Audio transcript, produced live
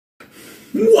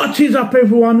What is up,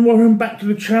 everyone? Welcome back to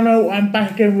the channel. I'm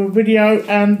back again with a video,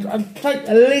 and I'll take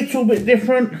a little bit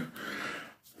different.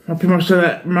 I pretty much say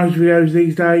that in most videos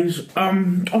these days. I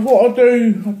thought I'd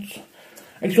do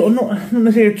a sort of not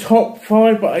necessarily a top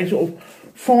 5, but a sort of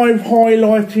 5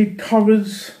 highlighted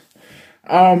covers,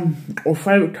 or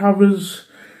favourite covers.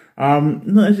 These aren't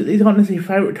necessarily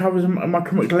favourite covers in my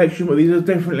comic collection, but these are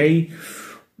definitely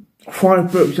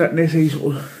 5 books that necessarily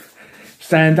sort of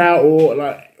stand out,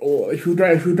 or if you're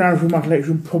down through my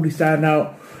collection, probably stand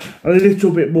out a little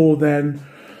bit more than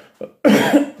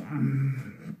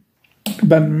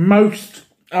most.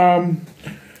 So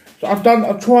I've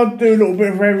tried to do a little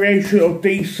bit of variation of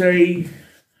DC.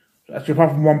 Actually,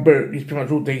 apart from one book, it's pretty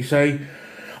much all DC.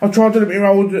 I've tried to do a bit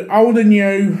of old and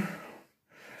new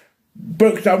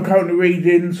books that I'm currently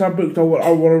reading. Some books I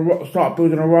want to start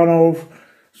building a run of.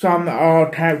 Some that are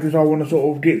characters I want to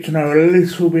sort of get to know a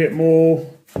little bit more,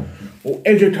 or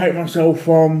educate myself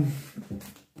from,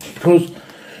 because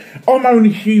I'm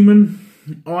only human.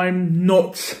 I'm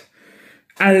not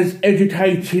as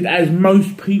educated as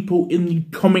most people in the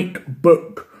comic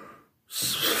book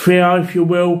sphere, if you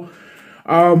will.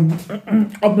 I'm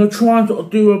going to try and sort of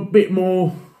do a bit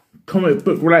more comic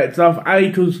book related stuff. A,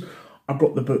 because I've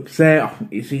got the books there.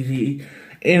 It's easy,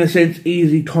 in a sense,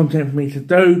 easy content for me to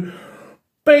do.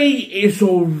 B, it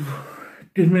sort of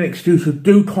gives me an excuse to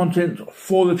do content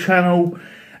for the channel,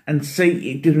 and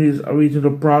C, it gives me a reason to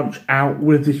branch out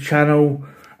with this channel.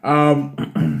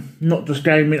 Not just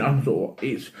gaming.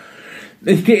 It's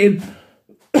getting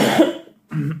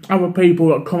other people,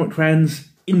 like comic fans,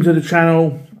 into the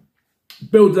channel,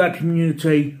 build that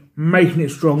community, making it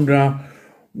stronger,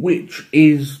 which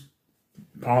is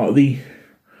part of the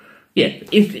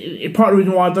it's part of the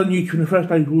reason why I've done YouTube in the first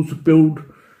place, was to build.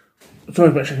 Sorry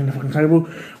about checking the fucking table.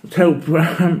 To help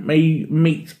me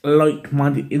meet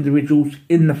like-minded individuals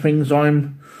in the things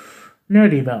I'm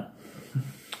nerdy about.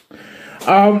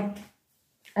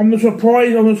 I'm not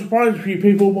surprised a few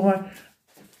people by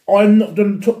I'm not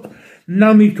done.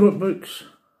 None of these comic books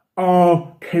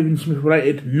are Kevin Smith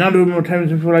related. None of them are Kevin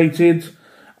Smith related.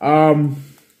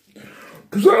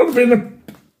 Because that would have been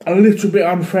a little bit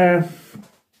unfair.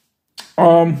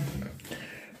 But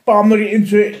I'm not getting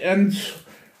into it, and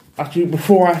actually,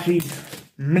 before I actually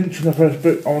mention the first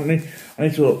book, I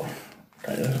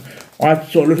have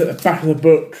to sort of look at the back of the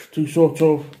book to sort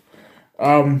of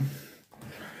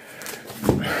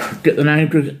get the name,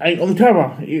 because it ain't on the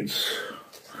cover. It's,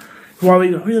 well, I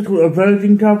think they call it a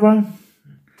virgin cover.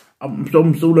 I'm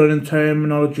still learning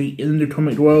terminology in the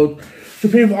comic world. So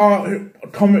people are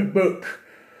comic book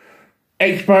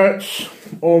experts,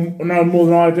 or know more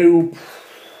than I do, will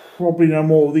probably know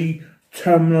more of the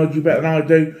terminology better than I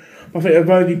do. I think a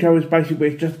virgin cover is basically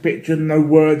it's just a picture, no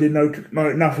wording, no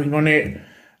nothing on it.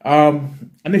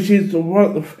 And this is the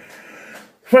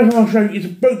first one I'll show you is a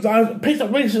book that I picked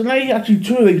up recently. Actually,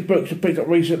 2 of these books I picked up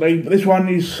recently, but this one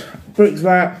is books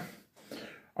that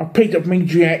I picked up from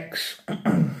EGX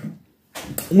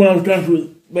when I was going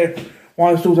through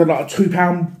while I still had like a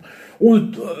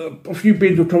 £2, a few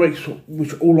bins of comics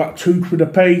which are all like £2 a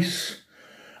piece.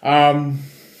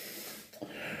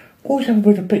 What have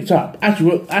I picked up?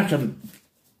 Actually,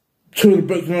 2 of the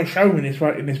books I'm going to show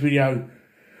in this video.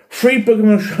 3 books I'm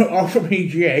going to show are from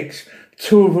EGX.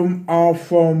 2 of them are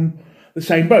from the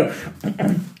same book.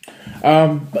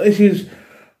 But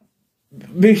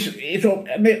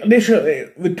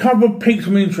the cover piques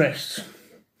some interest.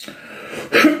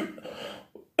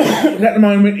 At the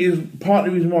moment is part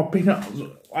of the reason why I'm picking up.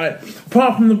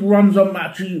 Apart from the books I'm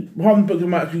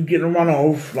actually getting a run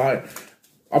of, like,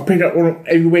 I pick up one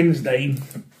every Wednesday.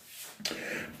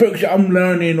 Books that I'm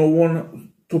learning or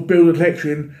want to build a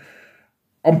collection,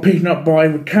 I'm picking up by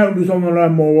the characters I want to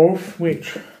learn more of,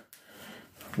 which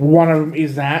one of them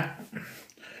is that.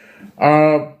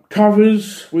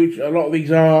 Covers, which a lot of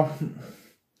these are.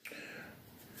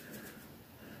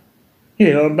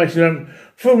 Yeah, I'm basically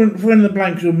filling in the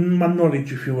blanks of my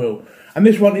knowledge, if you will. And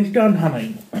this one is Gun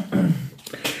Honey.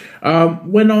 For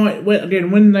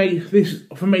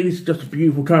me, this is just a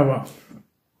beautiful cover.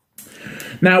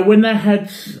 Now, when I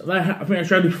think I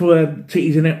showed this for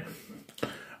titties in it.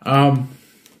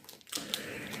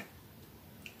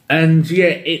 And yeah,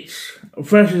 it's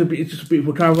just a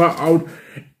beautiful cover. I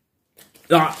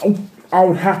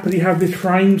would happily have this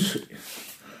framed.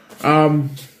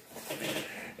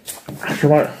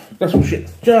 Actually, that's what shit.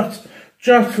 Just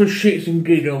for shits and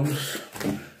giggles.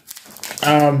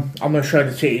 I'm going to show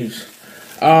the titties.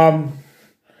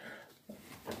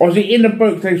 Obviously, in the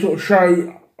book, they sort of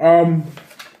show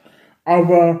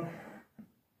other.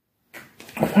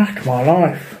 Fuck my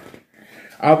life.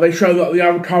 They show that the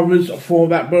other covers for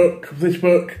that book, this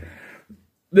book.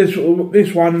 This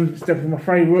one is definitely my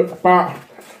favourite, but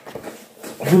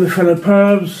for the fellow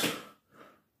pervs,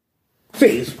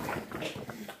 cities.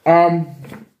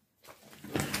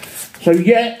 So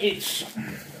yeah, it's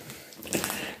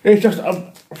just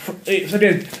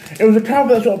it was a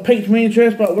cover that sort of piqued my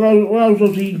interest, but when I was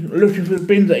obviously looking for the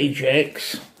bins at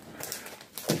EGX,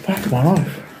 fuck my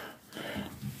life,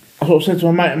 I sort of said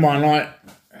to my mate of mine, like,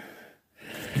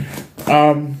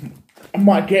 I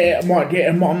might get it,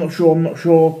 I'm not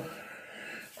sure.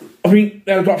 I think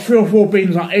there was like 3 or 4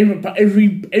 bins, like every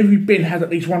bin has at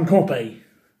least 1 copy.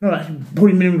 No, that's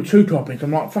probably minimum 2 copies.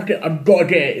 I'm like, fuck it, I've got to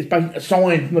get it. It's basically a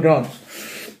sign from the gods.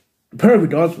 Pervy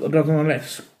does, but the gods on the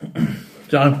list.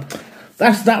 So,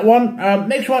 that's that one.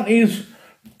 Next one is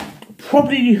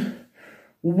probably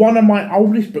one of my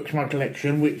oldest books in my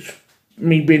collection, which,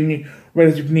 me being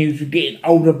relatively new to getting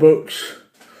older books,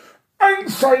 ain't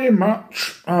saying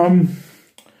much.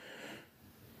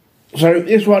 So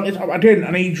this one is, again,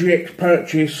 an EGX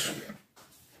purchase.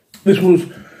 This was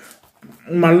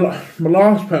my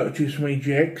last purchase from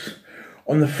EGX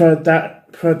on the third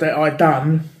day I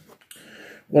done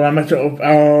when I met up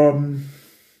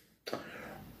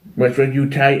Westwood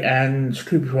UK and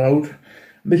Stupid World.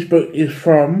 This book is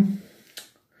from,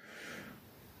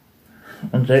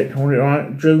 one sec, hold it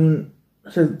right, June,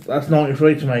 that's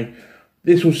 93 to me.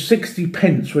 This was 60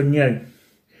 pence when new.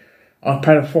 I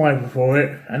paid a £5 for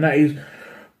it, and that is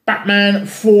Batman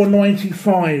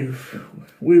 495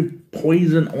 with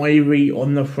Poison Ivy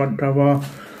on the front cover,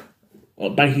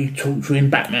 basically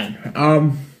torturing Batman.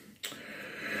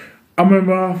 I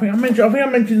remember, I think I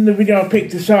mentioned in the video I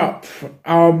picked this up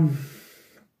when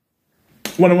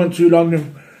I went to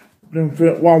London.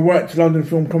 Well, I worked at London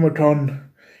Film Comic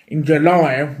Con in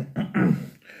July.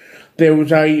 There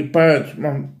was a bird,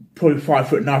 probably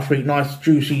 5'9", 3 feet, nice,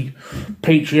 juicy,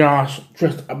 peachy ass,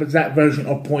 dressed up as that version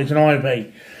of Poison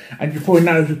Ivy. And you probably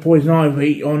notice with Poison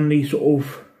Ivy, on the sort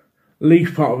of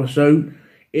leaf part of the suit,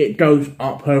 it goes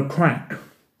up her crack.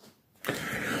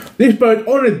 This bird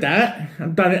honoured that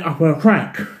and done it up her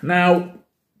crack. Now,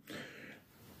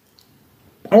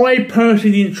 I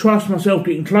personally didn't trust myself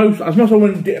getting close. As much as I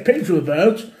wanted to get a picture of the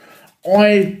birds,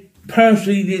 I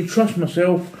personally didn't trust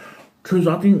myself because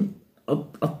I didn't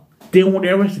want to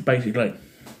get arrested, basically.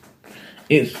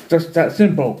 It's just that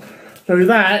simple. So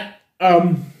that,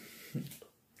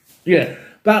 yeah,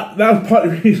 that was part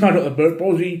of the reason I got the book. But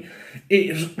obviously,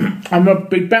 I'm a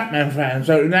big Batman fan,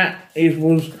 so that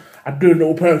was a good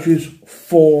little purchase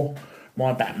for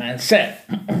my Batman set.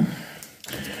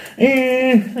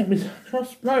 Let me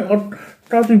trust. No,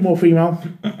 I'll do more female.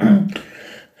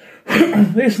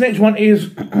 This next one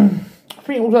is, I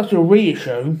think it was actually a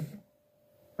reissue,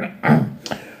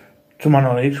 to my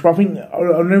knowledge, but I think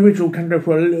an original can go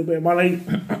for a little bit of money.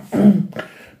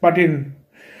 But then,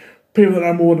 people that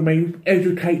know more than me,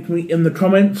 educate me in the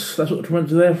comments. That's what the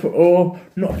comments are there for, or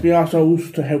not to be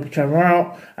arseholes, to help each other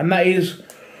out. And that is,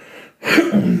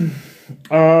 I'm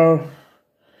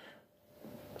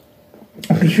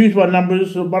confused by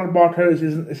numbers. One of the barcodes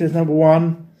it says number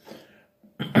 1.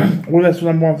 Well, that's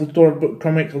number 1 for the storybook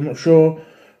comics, I'm not sure.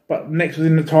 But next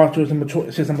within the title is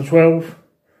it says number 12.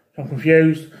 So I'm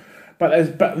confused. But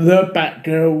there's the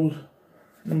Batgirl,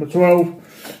 number 12.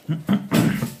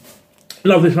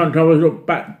 Love this front cover. It's got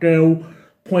Batgirl,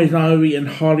 Poison Ivy, and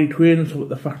Harley Quinn. So what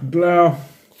the fucking blur.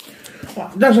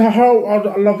 That's a whole.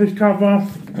 I love this cover.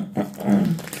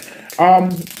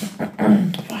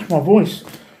 Fuck my voice.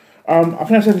 I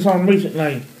think I said this on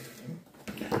recently.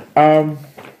 I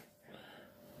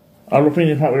was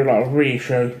thinking about it like a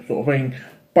reissue sort of thing,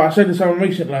 but I said this on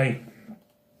recently.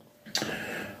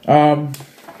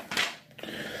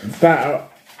 That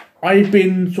I've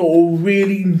been sort of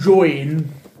really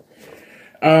enjoying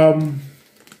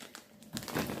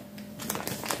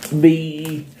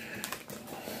the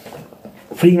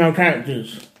female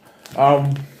characters.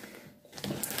 For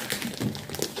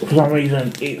some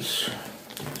reason, it's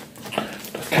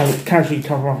casually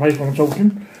cover my face when I'm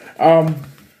talking.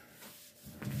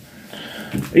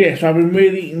 Yeah, so I've been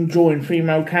really enjoying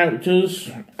female characters.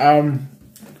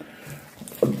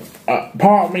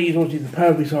 Part of me is obviously the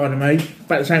pervy side of me,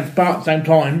 but at the same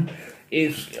time,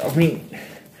 it's, I think,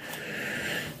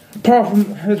 apart from,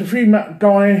 there's a female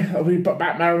guy, obviously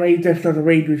Batman Reed, Deathstroke to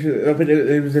Reed, which is a bit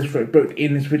of this book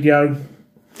in this video.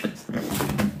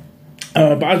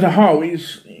 But as a whole, it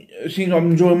seems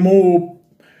I'm enjoying more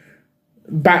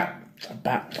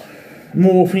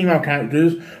more female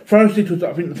characters. Firstly, because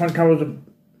I think the front covers are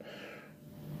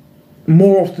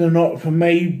more often than not, for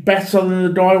me, better than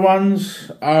the guy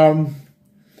ones.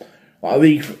 Like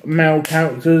the male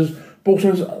characters. but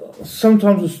also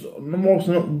sometimes more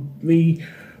often not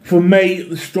for me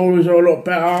the stories are a lot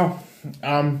better.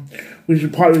 Which is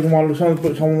part of the reason why some of the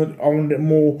books I wanted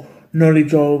more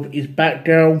knowledge of is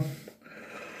Batgirl.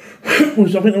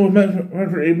 Which I think it was meant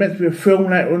to be a film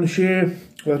later on this year,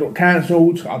 but it got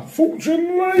cancelled,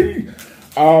 unfortunately.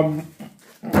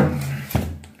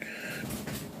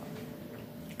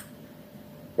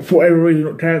 For whatever reason,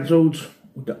 it got cancelled.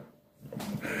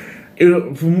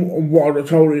 From what I got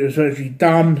told, it was actually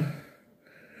done.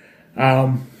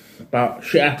 But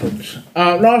shit happens.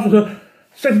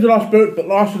 Second to last book, but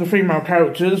last of the female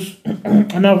characters.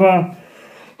 Another.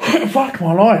 Fuck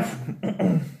my life.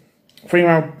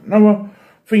 Another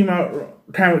female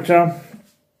character.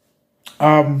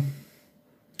 But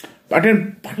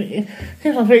again, it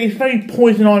seems like it's very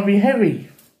Poison Ivy heavy.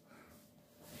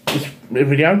 This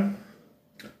video.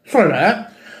 Sorry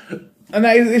about that. And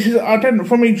this is, I don't know,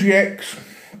 from EGX.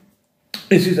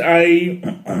 This is a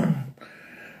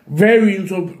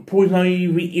variant of Poison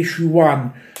Ivy issue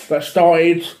 1 that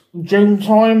started June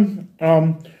time. I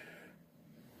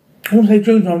want to say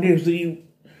June time, yes, the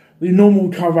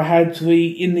normal cover had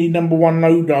in the #1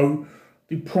 logo,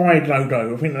 the Pride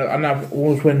logo. I think that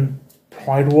was when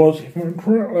Pride was, if I remember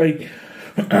correctly.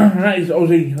 And that is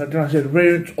obviously, like I said, a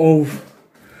variant of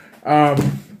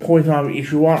Poison Ivy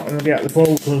issue 1. I'm going to get out the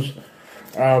ball because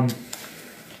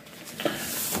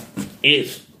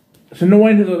it's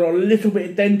annoying that I've got a little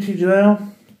bit of dentage there,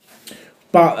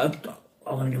 but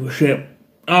I don't give a shit.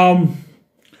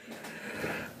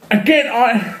 Again,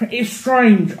 it's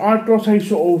strange. I've got a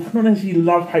sort of, not necessarily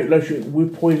love-hate relationship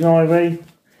with Poison Ivy.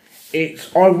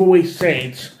 I've always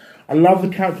said, I love the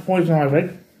character Poison Ivy.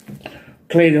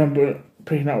 Clearly, I'm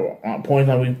picking up like Poison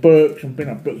Ivy books and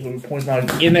picking up books with Poison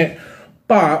Ivy in it.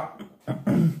 But,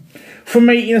 for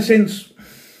me, in a sense,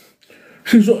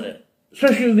 she's,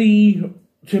 especially the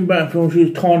Tim Burton film, she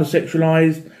was kind of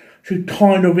sexualised. She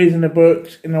kind of is in the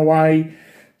books, in a way,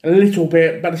 a little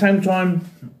bit, but at the same time,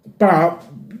 but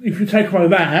if you take away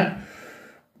that,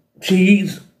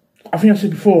 she's, I think I said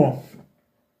before,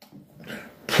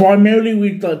 primarily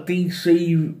with the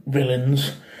DC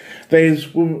villains,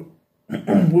 there's, with a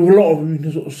lot of them, you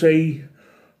can sort of see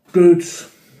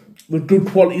the good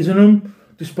qualities in them,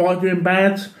 despite doing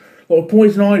bad. Like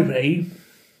Poison Ivy,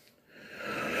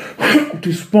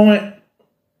 despite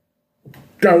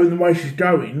going the way she's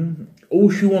going, all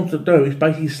she wants to do is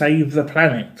basically save the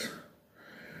planet.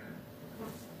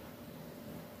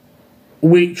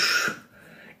 Which,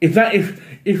 if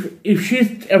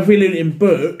she's a villain in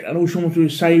book and all she wants to do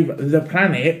is save the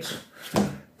planet,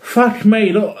 fuck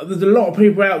me, look, there's a lot of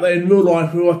people out there in real life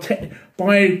who are,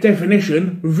 by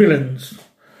definition, villains.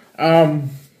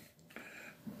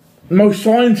 Most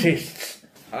scientists,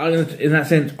 in that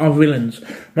sense, are villains.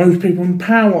 Most people in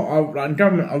power and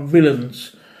government are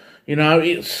villains. You know,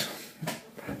 it's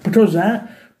because of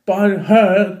that, by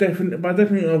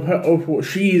definition of what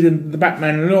she is in the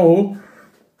Batman law,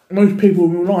 most people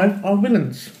in real life are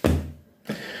villains.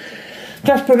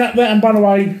 Just put that there, and by the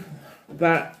way,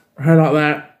 her like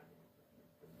that,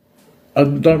 I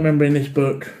don't remember in this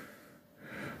book,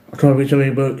 I've tried to read so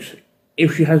many books,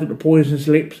 if she has got the poisonous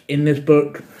lips in this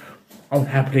book, I would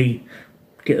happily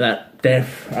get that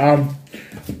death.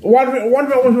 One of it I want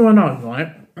to know,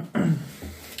 right?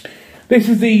 This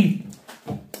is the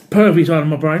pervy side of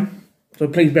my brain, so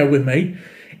please bear with me.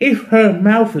 If her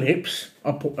mouth lips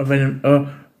are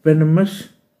venomous,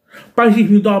 basically if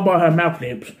you die by her mouth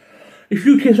lips, if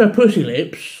you kiss her pussy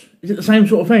lips, is it the same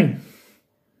sort of thing?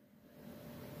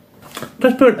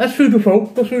 That's food for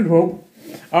thought. That's food for thought.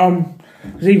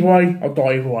 Because either way, I'll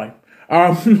die either way.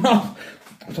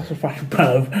 That's a fucking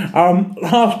perv.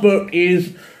 Last book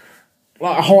is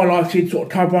like a highlighted sort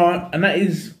of cover, and that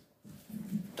is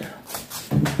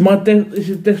this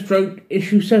is Deathstroke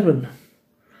issue 7.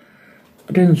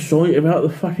 Again, sorry about the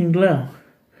fucking glare.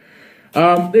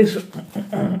 This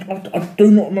I do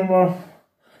not remember.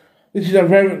 This is a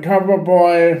variant cover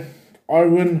by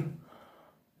Iron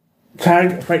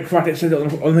Tag. Fake fuck, it said it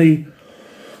on the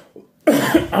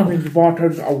I mean the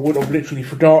barcodes. I would have literally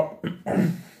forgot.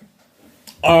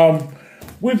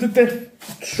 With the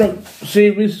Deathstroke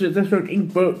series, the Deathstroke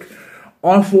Inc. book,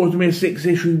 I thought it was going to be a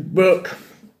 6-issue book.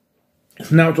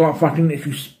 It's now like fucking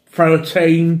issue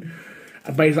 13,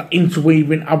 and basically like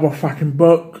interweaving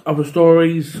other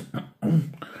stories.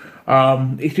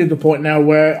 It's to the point now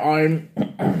where I'm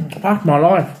fuck my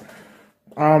life.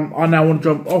 I now want to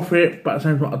jump off it, but at the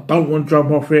same time I don't want to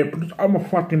jump off it because I'm a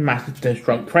fucking massive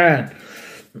Deathstroke fan.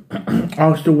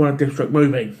 I still want a Deathstroke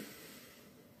movie.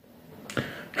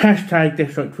 Hashtag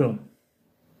Deathstroke film.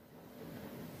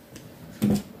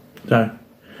 So,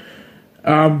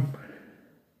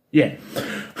 yeah.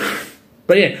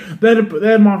 But yeah,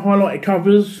 they're my highlighted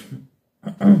covers.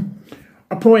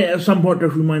 I'll probably at some point go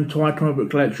through my entire comic book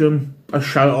collection. I'll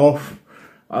show it off.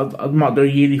 I might do a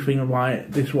yearly thing of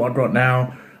like, this is what I've got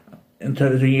now. In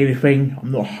terms of a yearly thing,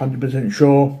 I'm not 100%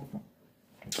 sure.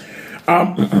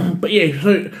 But yeah,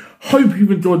 so hope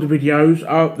you've enjoyed the videos.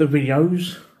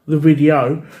 The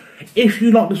video. If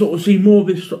you'd like to sort of see more of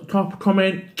this type of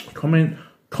content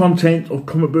of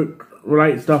comic book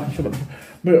related stuff,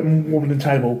 I'm walking the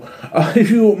table.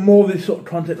 If you want more of this sort of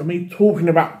content of me talking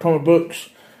about comic books,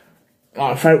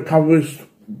 like favourite covers,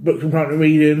 books I'm currently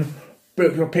reading,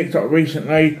 books I picked up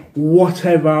recently,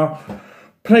 whatever,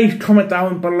 please comment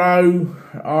down below.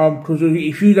 Because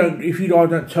if you guys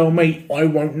don't tell me, I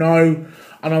won't know,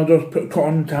 and I'll just put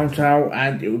content out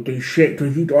and it will do shit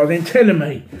because you guys ain't telling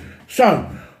me. So,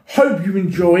 hope you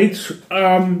enjoyed.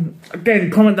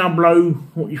 Again, comment down below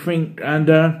what you think, and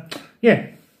yeah.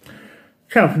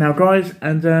 Ciao for now, guys,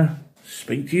 and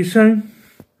speak to you soon.